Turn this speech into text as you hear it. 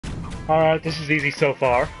Alright, this is easy so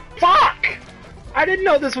far. Fuck! I didn't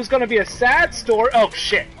know this was gonna be a sad story. Oh,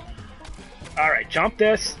 shit. Alright, jump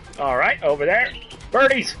this. Alright, over there.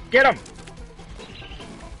 Birdies, get them!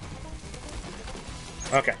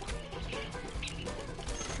 Okay.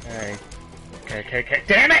 Okay. Okay.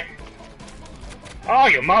 Damn it! Oh,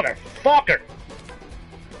 you motherfucker!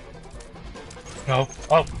 No.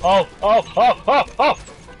 Oh!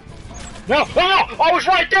 No! Oh! I was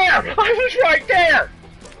right there! I was right there!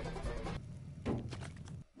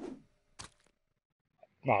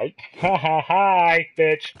 Night. Hi,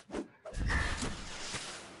 bitch.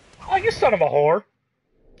 Oh, you son of a whore.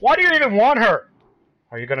 Why do you even want her?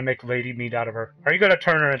 Are you gonna make lady meat out of her? Are you gonna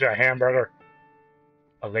turn her into a hamburger?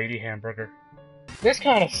 A lady hamburger? This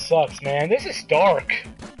kind of sucks, man. This is dark.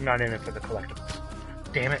 I'm not in it for the collectibles.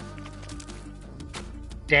 Damn it.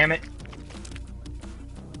 Damn it.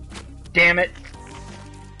 Damn it.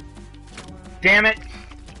 Damn it.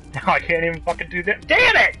 Now I can't even fucking do this.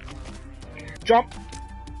 Damn it! Jump.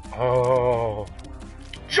 Oh.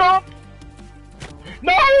 Jump!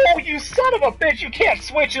 No, you son of a bitch! You can't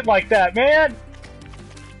switch it like that, man!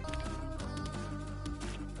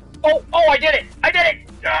 Oh, I did it! I did it!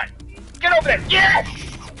 Get over there! Yes!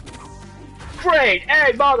 Great!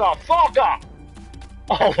 Hey, motherfucker!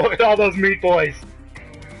 Oh, look at all those meat boys!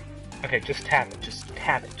 Okay, just tap it. Just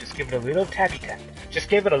tap it. Just give it a little tappy tap. Just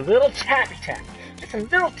give it a little tappy tap. Just a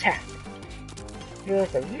little tap.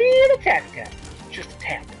 Just a little tappy tap. Just a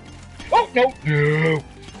tap. Oh, no! No!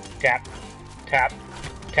 Tap. Tap.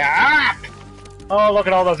 Tap! Oh, look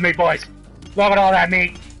at all those meat boys. Look at all that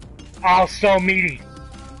meat. Oh, so meaty.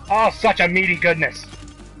 Oh, such a meaty goodness.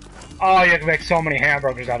 Oh, you can make so many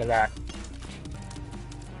hamburgers out of that.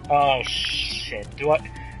 Oh, shit.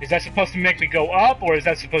 Is that supposed to make me go up, or is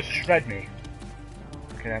that supposed to shred me?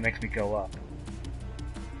 Okay, that makes me go up.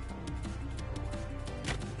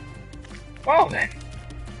 Oh, then.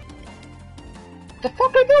 The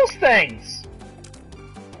fuck are those things?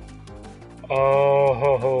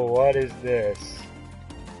 Oh, what is this?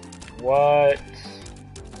 What?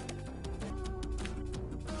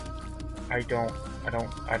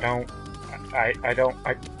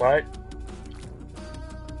 What?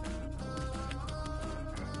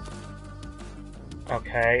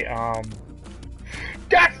 Okay,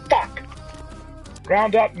 that fuck!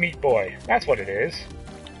 Ground up meat boy. That's what it is.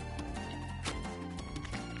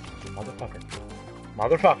 Motherfucker.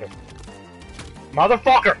 Motherfucker.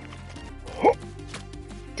 Motherfucker!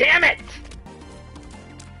 Damn it!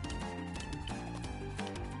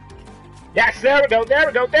 Yes, there we go, there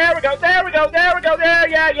we go, there we go, there we go, there we go, there,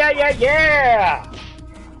 yeah!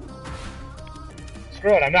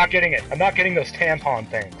 Screw it, I'm not getting it. I'm not getting those tampon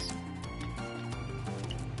things.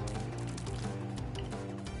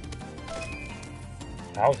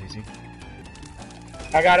 That was easy.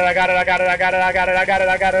 I got it.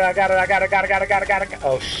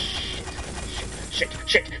 Oh, shit!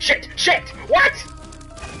 What?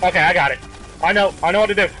 Okay, I got it. I know what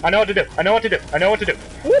to do. I know what to do.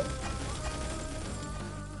 Whoop!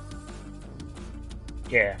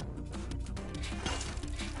 Yeah.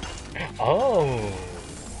 Oh!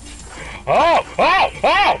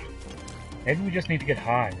 Maybe we just need to get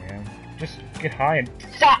high, man. Just get high in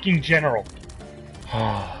fucking general.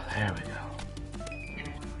 Oh, there we go.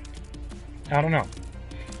 I don't know.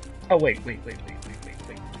 Oh, wait.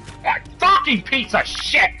 Ah, fucking piece of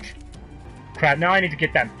shit! Crap, now I need to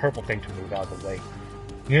get that purple thing to move out of the way.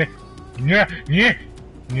 Yeah.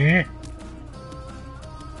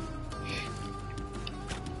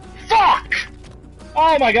 Fuck!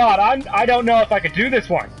 Oh my god, I don't know if I could do this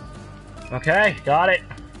one. Okay, got it.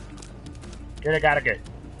 Got it.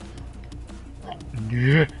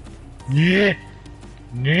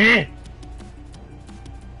 Yeah.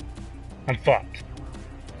 I'm fucked.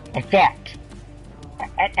 I'm fucked.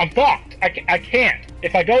 I can't.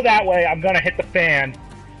 If I go that way, I'm gonna hit the fan.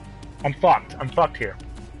 I'm fucked. I'm fucked here.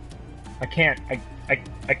 I can't. I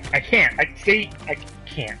can't. I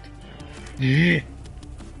can't.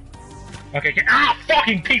 Okay.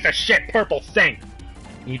 Fucking piece of shit purple thing.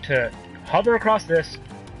 Need to hover across this.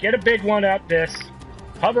 Get a big one out this.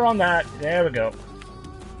 Hover on that. There we go.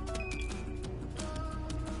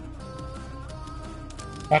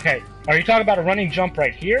 Okay, are you talking about a running jump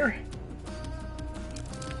right here?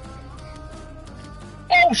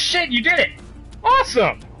 Oh shit, you did it!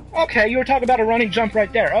 Awesome! Okay, you were talking about a running jump right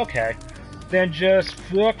there. Okay. Then just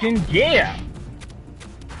fucking yeah!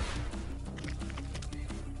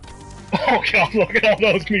 Oh god, look at all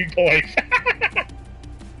those meat boys!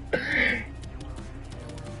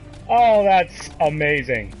 Oh, that's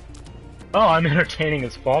amazing. Oh, I'm entertaining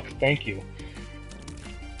as fuck. Thank you.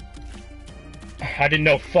 I didn't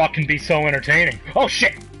know fuck can be so entertaining. Oh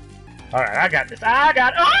shit! Alright, I got this. I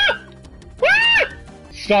got. Ah! Ah!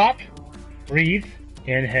 Stop. Breathe.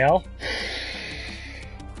 Inhale.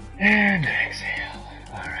 And exhale.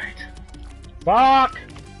 Alright. Fuck!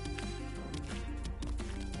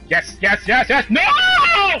 Yes, yes, yes, yes! No!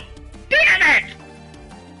 Damn it!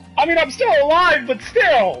 I mean, I'm still alive, but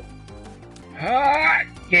still! Yeah!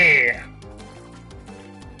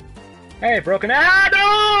 Hey, broken.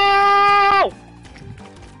 Ah, no!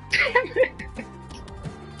 Damn it!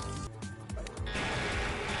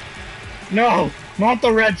 No! Not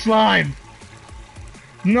the red slime!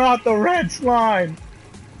 Not the red slime!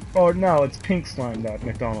 Oh no, it's pink slime that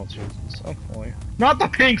McDonald's uses. Oh boy. Not the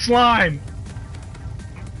pink slime!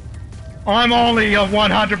 I'm only a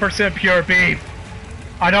 100% pure beef!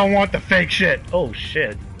 I don't want the fake shit. Oh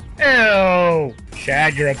shit. Ew!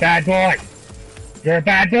 Chad, you're a bad boy! You're a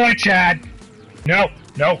bad boy, Chad! No,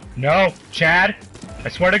 no, no, Chad! I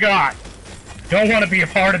swear to God! Don't want to be a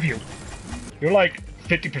part of you! You're like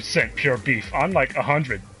 50% pure beef. I'm like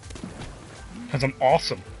 100. Because I'm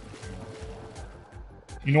awesome.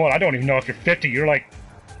 You know what? I don't even know if you're 50. You're like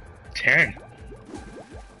 10.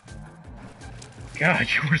 God,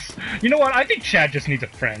 you know what? I think Chad just needs a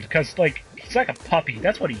friend. Because, like, he's like a puppy.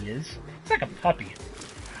 That's what he is. He's like a puppy.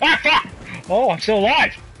 Ah, fuck! Oh, I'm still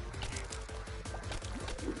alive!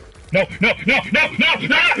 No, no, no, no, no,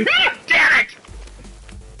 no! Ah, damn it!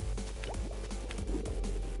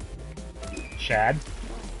 Chad?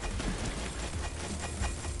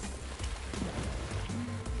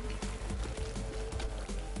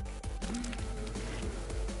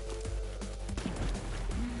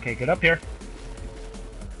 Okay, get up here.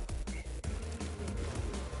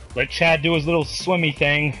 Let Chad do his little swimmy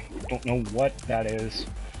thing. Don't know what that is.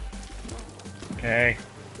 Okay.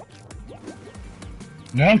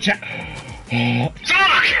 No, Chad.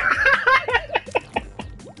 Fuck!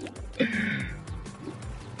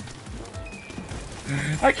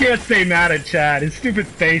 I can't stay mad at Chad. His stupid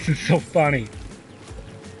face is so funny.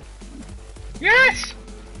 Yes!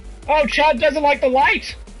 Oh, Chad doesn't like the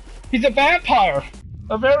light. He's a vampire.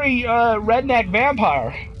 A very, redneck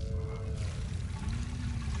vampire.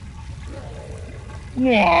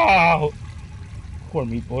 No! Poor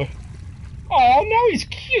meat boy. Oh, now he's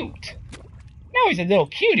cute. Now he's a little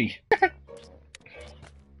cutie.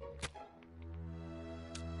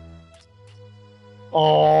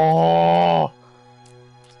 Oh,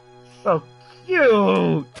 so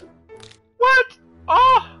cute. What?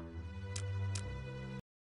 Oh.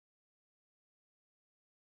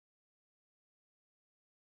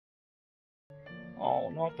 Oh,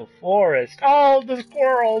 not the forest. Oh, the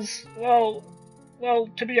squirrels. Well,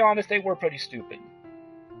 to be honest, they were pretty stupid.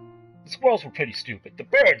 The squirrels were pretty stupid. The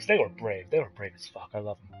birds, they were brave. They were brave as fuck. I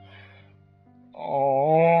love them.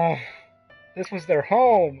 Oh, this was their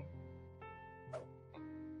home.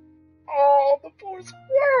 Oh, the poor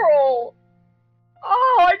squirrel.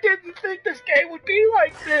 Oh, I didn't think this game would be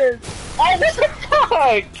like this. Oh, what the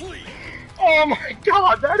fuck? Oh my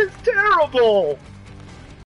God, that is terrible.